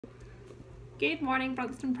Good morning,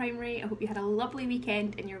 Brunston Primary. I hope you had a lovely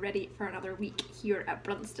weekend and you're ready for another week here at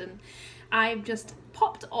Brunston. I've just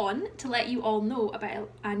popped on to let you all know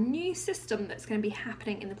about a new system that's going to be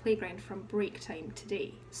happening in the playground from break time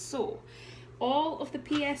today. So, all of the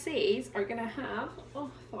PSAs are going to have,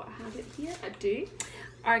 oh, I thought I had it here, I do,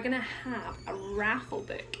 are going to have a raffle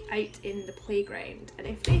book out in the playground. And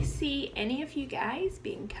if they see any of you guys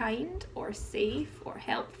being kind or safe or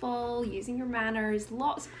helpful, using your manners,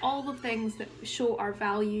 lots of all the things that show our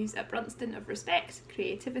values at Brunston of respect,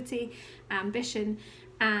 creativity, ambition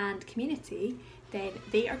and community, then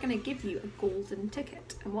they are going to give you a golden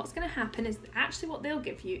ticket. And what's going to happen is that actually what they'll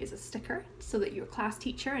give you is a sticker so that your class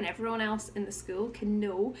teacher and everyone else in the school can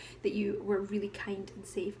know that you were really kind and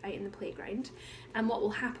safe out in the playground. And what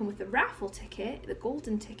will happen with the raffle ticket, the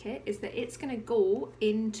golden ticket, is that it's going to go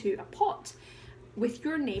into a pot with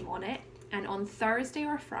your name on it, and on Thursday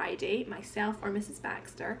or Friday, myself or Mrs.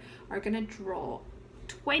 Baxter are going to draw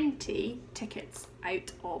 20 tickets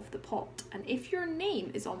out of the pot, and if your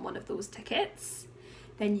name is on one of those tickets,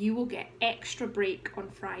 then you will get extra break on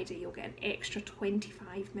Friday. You'll get an extra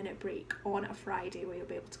 25-minute break on a Friday where you'll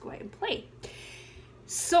be able to go out and play.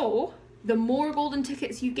 So the more golden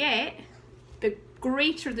tickets you get, the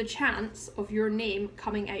greater the chance of your name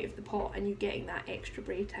coming out of the pot and you getting that extra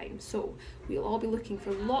break time. So we'll all be looking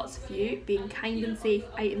for lots of you being kind and safe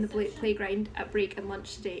out in the playground at break and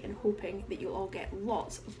lunch today, and hoping that you'll all get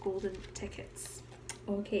lots of golden tickets.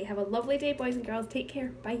 Okay, have a lovely day, boys and girls. Take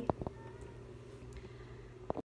care. Bye.